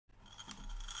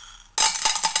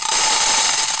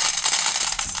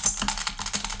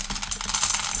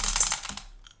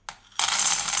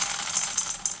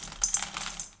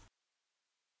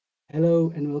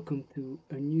Hello and welcome to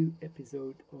a new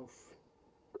episode of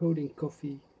Coding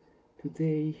Coffee.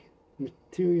 Today,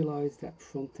 materialize that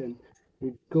front end.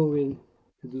 We're going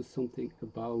to do something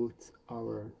about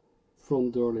our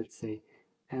front door, let's say.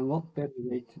 And what better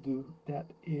way to do that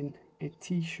in a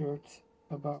t-shirt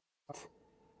about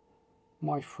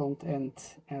my front end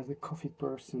as a coffee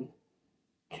person,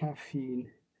 caffeine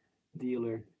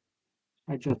dealer.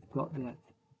 I just got that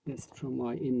just from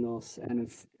my in-laws and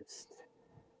it's just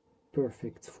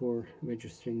perfect for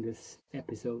registering this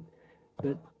episode.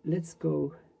 But let's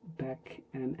go back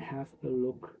and have a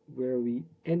look where we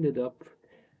ended up.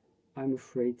 I'm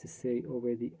afraid to say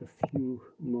already a few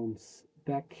months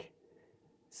back.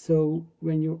 So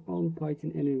when you're on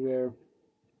Python Anywhere,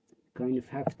 kind of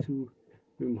have to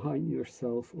remind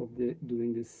yourself of the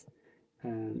doing this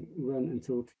and run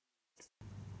until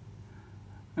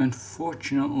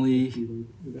Unfortunately,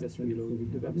 just reload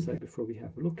the website before we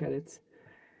have a look at it.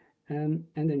 And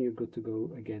then you're good to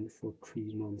go again for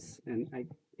 3 months. And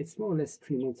it's more or less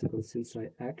 3 months ago since I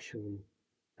actually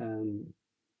um,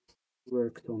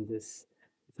 worked on this.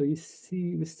 So you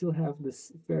see, we still have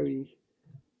this very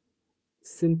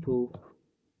simple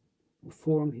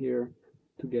form here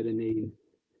to get a name,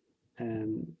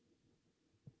 um,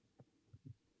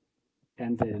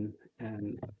 and then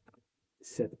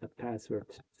set a password,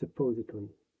 supposedly,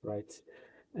 right?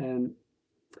 Um,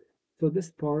 so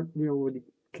this part we already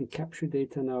can capture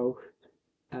data now,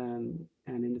 and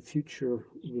in the future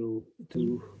we'll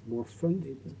do more fun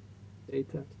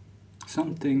data.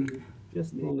 something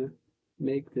Just want to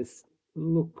make this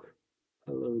look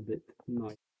a little bit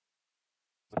nice.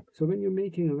 So when you're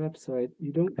making a website,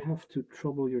 you don't have to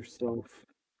trouble yourself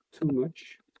too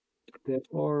much. There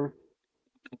are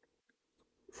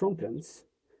front ends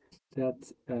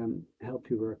that help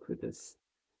you work with this.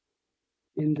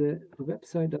 In the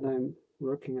website that I'm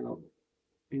working out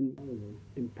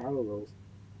in parallel,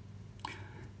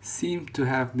 seemed to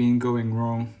have been going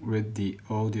wrong with the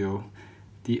audio.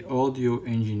 The audio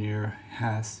engineer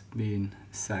has been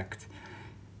sacked.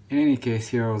 In any case,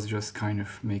 here I was just kind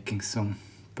of making some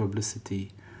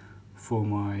publicity for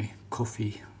my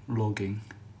coffee logging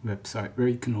website, where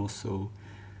you can also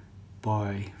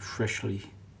buy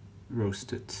freshly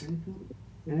roasted and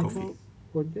I coffee. thought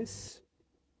for this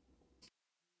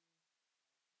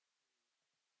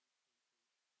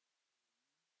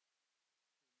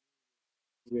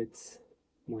with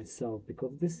myself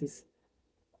because this is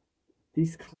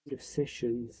these kind of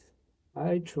sessions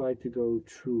I try to go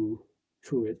through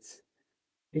it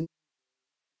in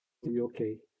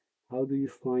okay, how do you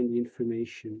find the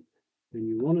information when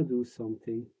you want to do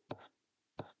something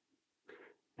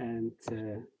and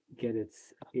get it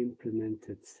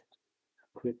implemented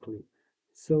quickly?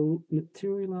 So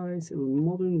Materialize, a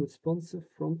modern responsive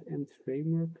front-end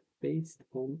framework based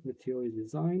on material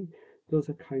design. Those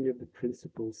are kind of the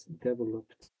principles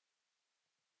developed.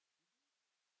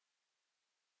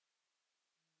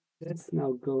 Let's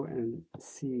now go and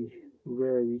see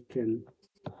where we can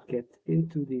get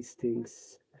into these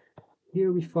things.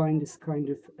 Here we find this kind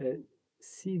of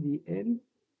CDN,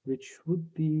 which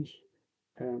would be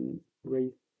where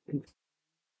you can.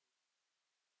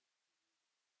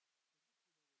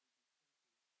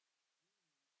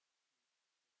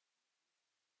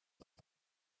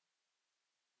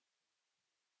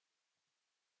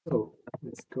 So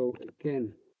let's go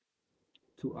again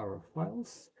to our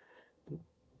files. The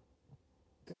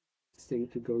next thing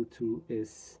to go to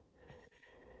is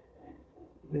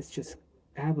let's just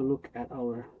have a look at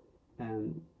our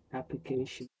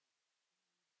application.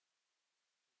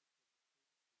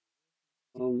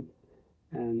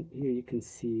 And here you can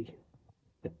see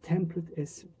a template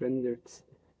is rendered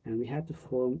and we had to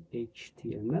form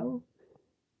HTML.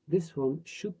 This one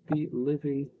should be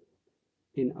living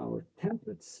in our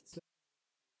templates. So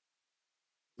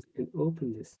we can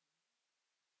open this.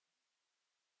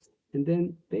 And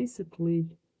then basically,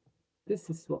 this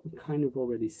is what we kind of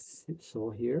already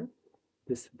saw here,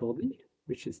 this body,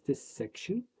 which is this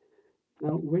section.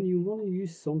 Now, when you want to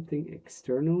use something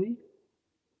externally,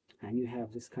 and you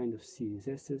have this kind of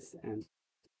CSSs and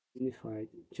unified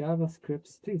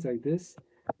JavaScripts, things like this,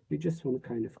 you just want to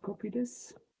kind of copy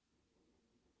this.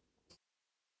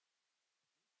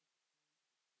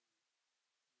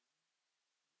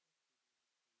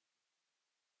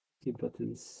 The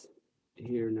buttons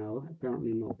here now,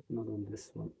 apparently not on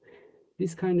this one.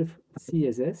 This kind of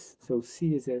CSS, so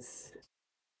CSS.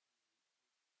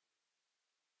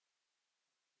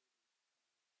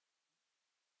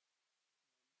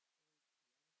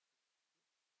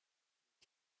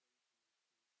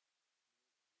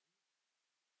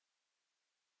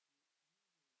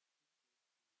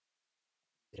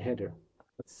 header.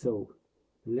 So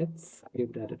let's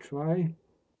give that a try.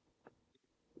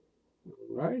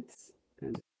 All right,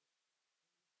 and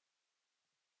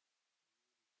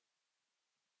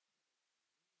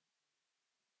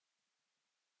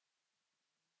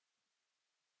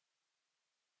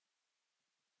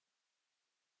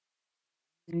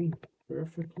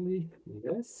perfectly.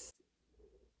 Yes.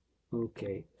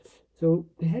 Okay. So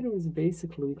the header is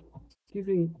basically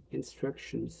giving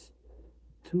instructions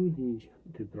to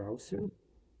the browser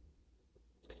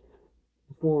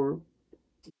for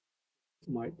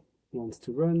might wants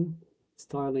to run,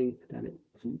 styling that it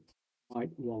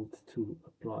might want to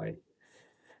apply.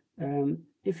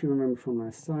 If you remember from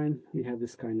last time, we have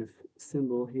this kind of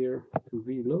symbol here to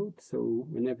reload. So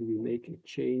whenever you make a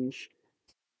change,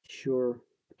 sure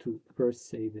to first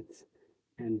save it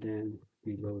and then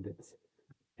reload it.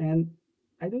 And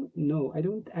I don't know, I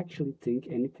don't actually think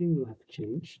anything will have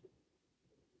changed.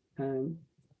 Um,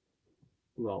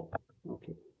 well,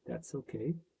 okay, that's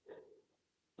okay.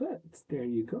 But there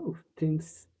you go,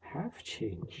 things have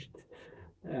changed.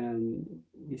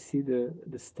 You see the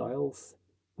styles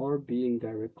are being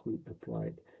directly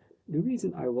applied. The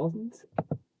reason I wasn't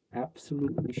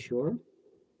absolutely sure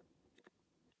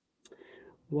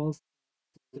was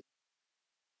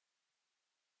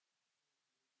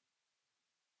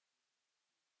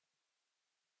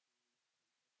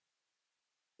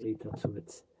data to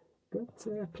it.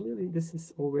 But clearly this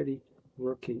is already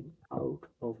working out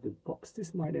of the box.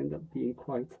 This might end up being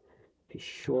quite a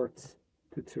short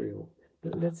tutorial.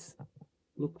 But let's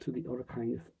look to the other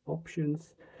kind of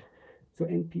options. So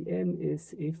NPM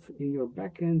is if in your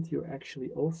backend you're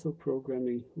actually also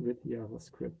programming with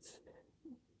JavaScript,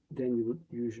 then you would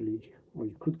usually, or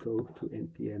you could go to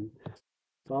NPM.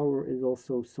 Power is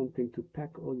also something to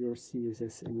pack all your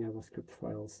CSS and JavaScript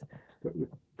files, but we're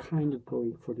kind of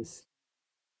going for this,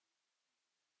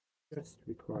 just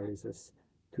requires us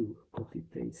to copy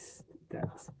paste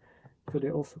that. So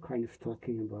they're also kind of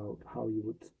talking about how you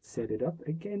would set it up.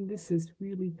 Again, this is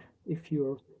really if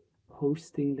you're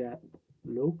hosting that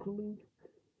locally.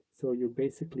 So you're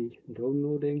basically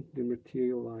downloading the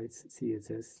Materialize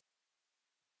CSS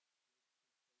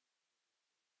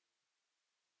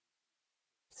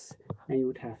and you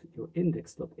would have your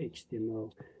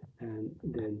index.html and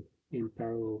then in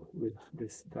parallel with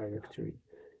this directory.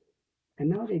 And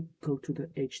now they go to the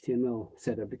HTML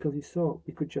setup because you saw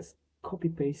you could just copy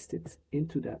paste it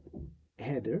into that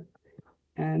header.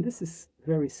 And this is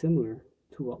very similar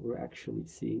to what we're actually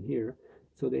seeing here.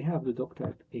 So they have the doc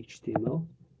type HTML,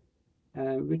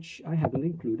 which I haven't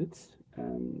included.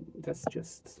 That's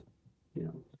just, you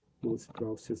know, most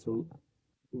browsers will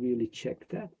really check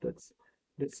that, but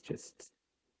let's just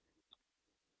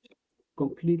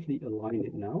completely align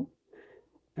it now.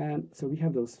 And so we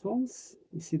have those fonts.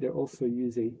 You see they're also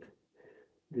using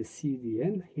the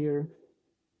CVN here.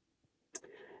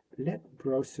 Let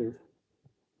browser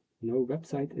know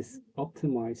website is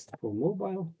optimized for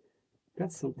mobile.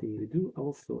 That's something we do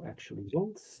also actually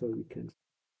want, so we can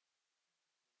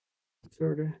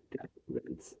further that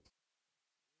went.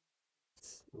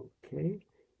 Okay.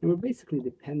 And we're basically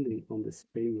depending on this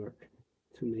framework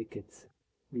to make it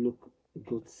look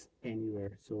good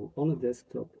anywhere. So on a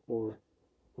desktop or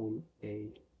on a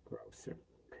browser.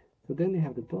 So then they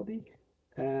have the body.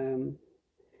 Um,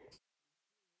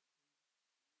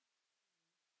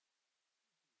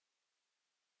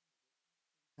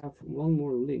 have one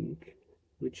more link,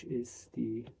 which is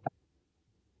the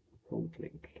font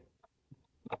link.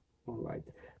 All right.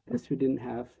 This we didn't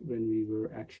have when we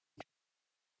were actually.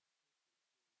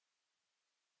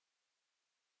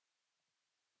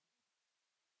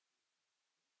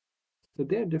 So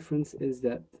their difference is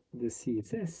that the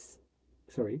CSS,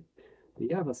 sorry, the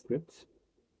JavaScript,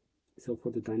 so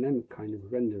for the dynamic kind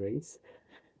of renderings,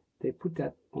 they put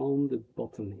that on the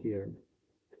bottom here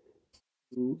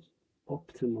to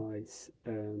optimize,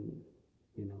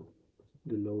 you know,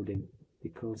 the loading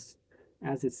because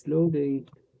as it's loading,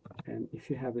 if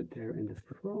you have it there in the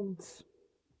front,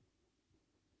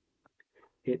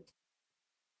 it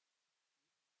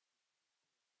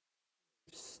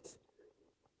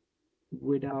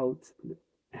without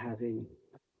having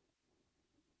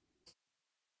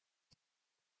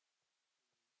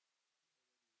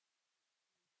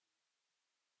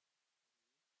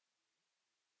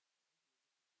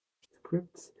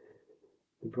scripts,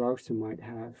 the browser might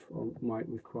have or might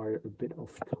require a bit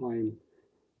of time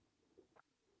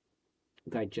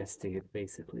digesting it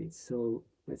basically. So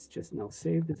let's just now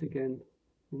save this again,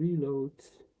 reload,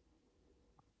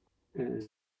 and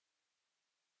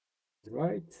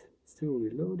right, still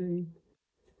reloading,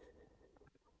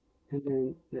 and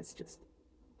then let's just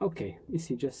Okay, you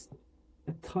see just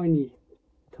a tiny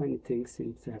thing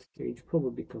seems to have changed,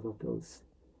 probably because of those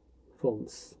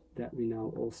fonts that we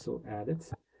now also added.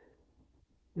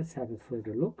 Let's have a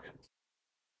further look.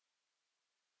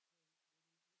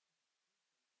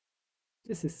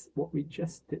 This is what we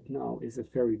just did now is a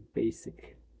very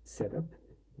basic setup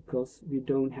because we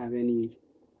don't have any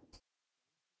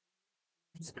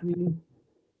screen,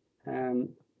 um,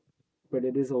 but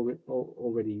it is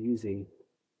already using.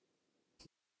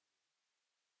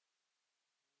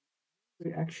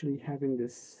 We're actually having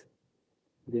this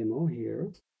demo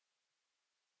here,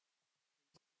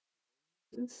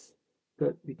 this,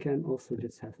 but we can also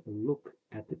just have a look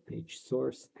at the page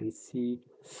source and see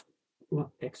what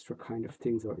extra kind of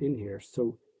things are in here.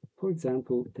 So, for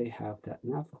example, they have that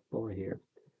nav bar here,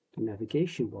 the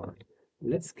navigation bar.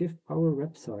 Let's give our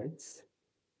websites,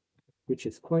 which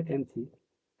is quite empty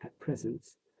at present,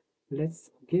 let's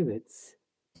give it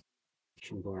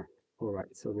navigation bar. All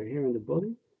right, so we're here in the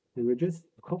body and we're just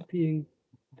copying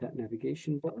that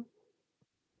navigation bar.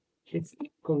 It's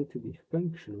not going to be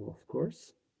functional, of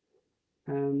course.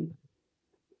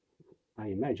 I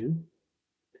imagine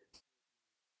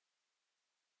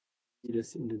it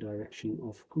is in the direction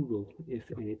of Google, if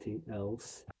anything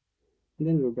else. And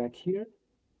then we're back here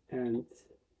and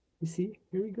you see,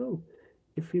 here we go.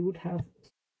 If we would have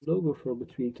logo for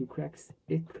between two cracks,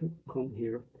 it could come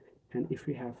here. And if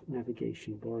we have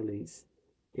navigation bar links,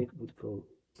 it would go.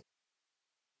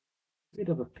 Bit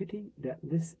of a pity that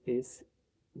this is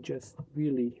just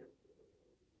really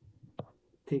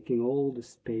taking all the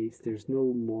space. There's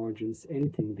no margins,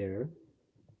 anything there.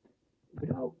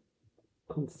 Without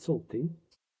consulting,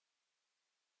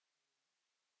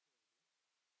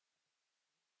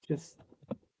 just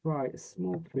try a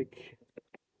small trick,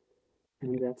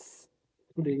 and that's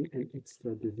putting an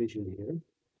extra division here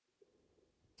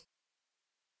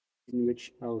in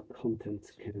which our content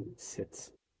can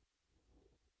sit.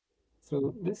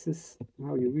 So this is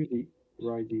how you really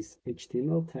write these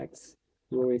HTML tags.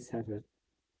 You always have a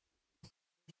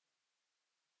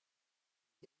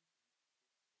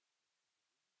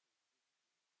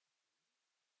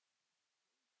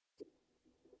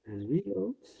and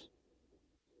reload.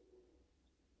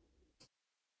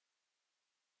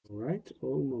 All right,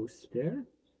 almost there.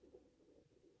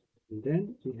 And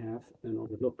then we have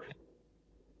another look.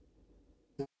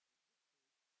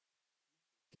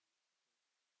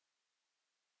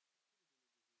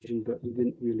 But we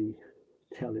didn't really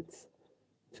tell it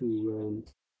to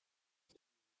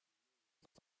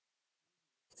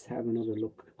let's have another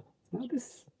look. Now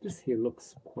this here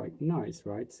looks quite nice,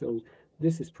 right? So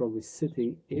this is probably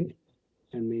sitting in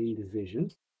a main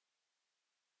division.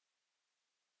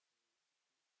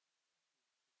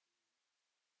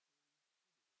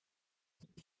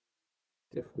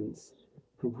 Difference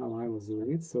from how I was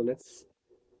doing it. So let's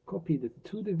copy the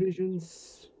two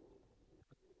divisions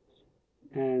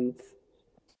and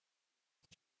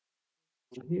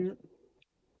here,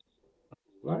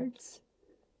 right?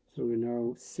 So we're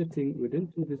now sitting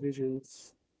within two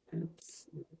divisions. And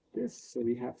this, so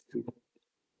we have to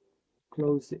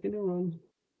close the inner one.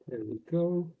 There we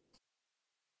go.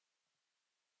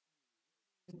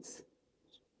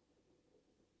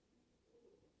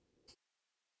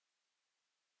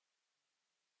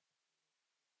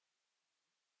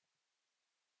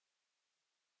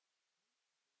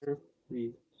 There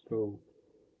we go.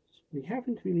 We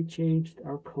haven't really changed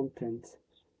our content,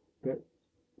 but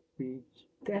we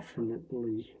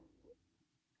definitely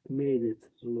made it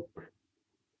look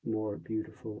more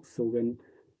beautiful. So when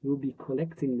we'll be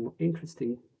collecting more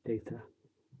interesting data,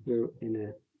 we're in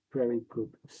a very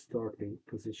good starting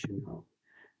position now.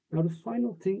 Now, the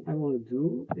final thing I want to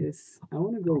do is I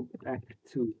want to go back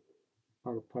to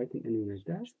our Python Anywhere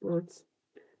dashboards.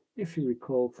 If you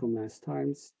recall from last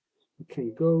times, you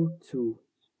can go to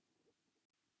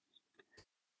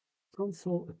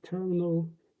console, a terminal,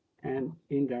 and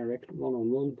indirect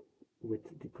one-on-one with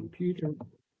the computer.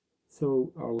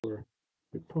 So our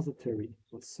repository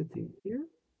was sitting here.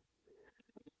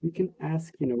 We can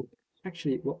ask,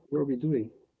 actually, what were we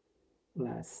doing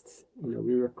last?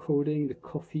 We were coding the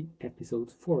coffee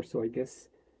episode 4. So I guess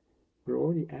we're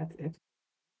already at episode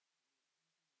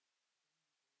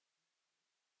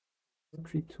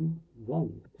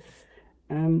 321.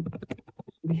 Um,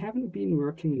 we haven't been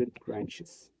working with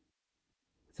branches.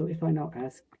 So if I now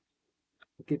ask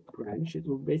git branch, it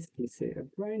will basically say a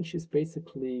branch is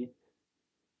basically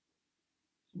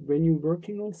when you're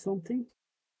working on something,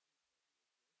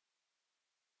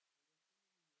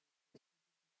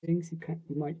 things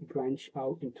you might branch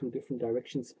out into different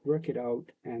directions, work it out,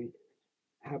 and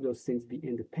have those things be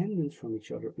independent from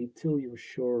each other until you're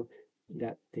sure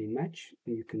that they match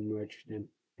and you can merge them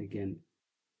again.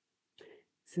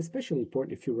 It's especially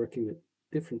important if you're working with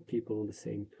different people on the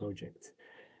same project.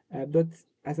 But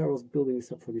as I was building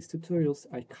this up for these tutorials,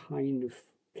 I kind of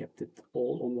kept it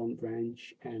all on one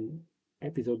branch, and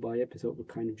episode by episode, we're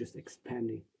kind of just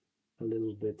expanding a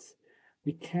little bit.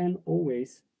 We can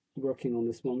always, working on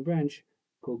this one branch,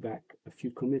 go back a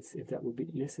few commits if that would be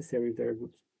necessary, if there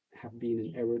would have been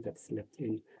an error that slipped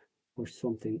in or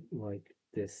something like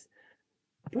this.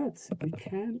 But we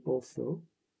can also,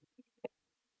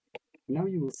 now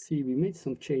you will see we made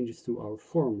some changes to our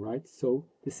form, right? So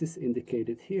this is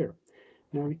indicated here.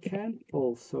 Now we can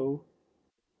also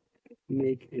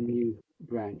make a new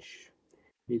branch.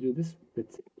 We do this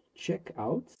with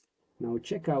checkout. Now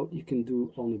checkout you can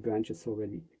do on a branch that's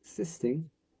already existing.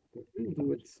 But we'll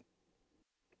do it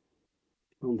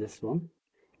on this one.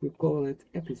 We call it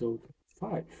episode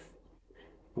 5.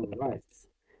 Alright.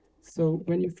 So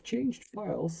when you've changed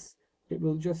files, it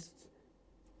will just,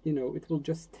 it will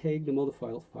just take the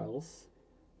modified files,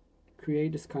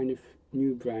 create this kind of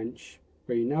new branch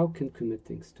where you now can commit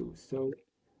things to. So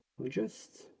we'll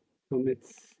just commit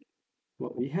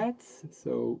what we had.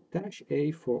 So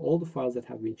 -A for all the files that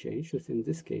have been changed, which in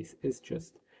this case is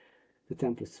just the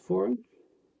templates form.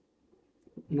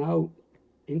 Now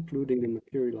including the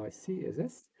Materialize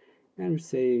CSS, and we're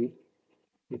saying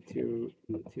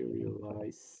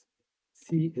Materialize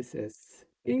CSS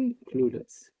included.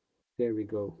 There we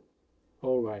go.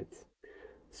 All right.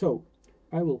 So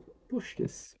I will push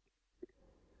this.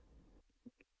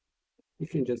 You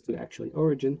can just do actually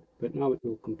origin, but now it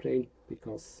will complain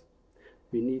because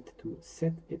we need to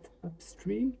set it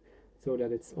upstream so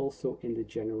that it's also in the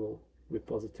general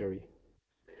repository.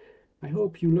 I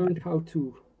hope you learned how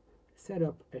to set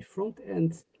up a front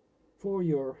end for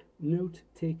your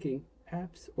note-taking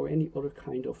apps or any other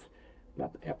kind of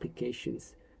web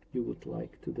applications you would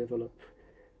like to develop.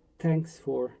 Thanks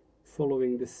for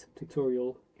following this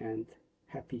tutorial and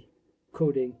happy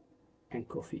coding and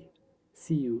coffee.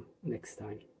 See you next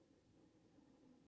time.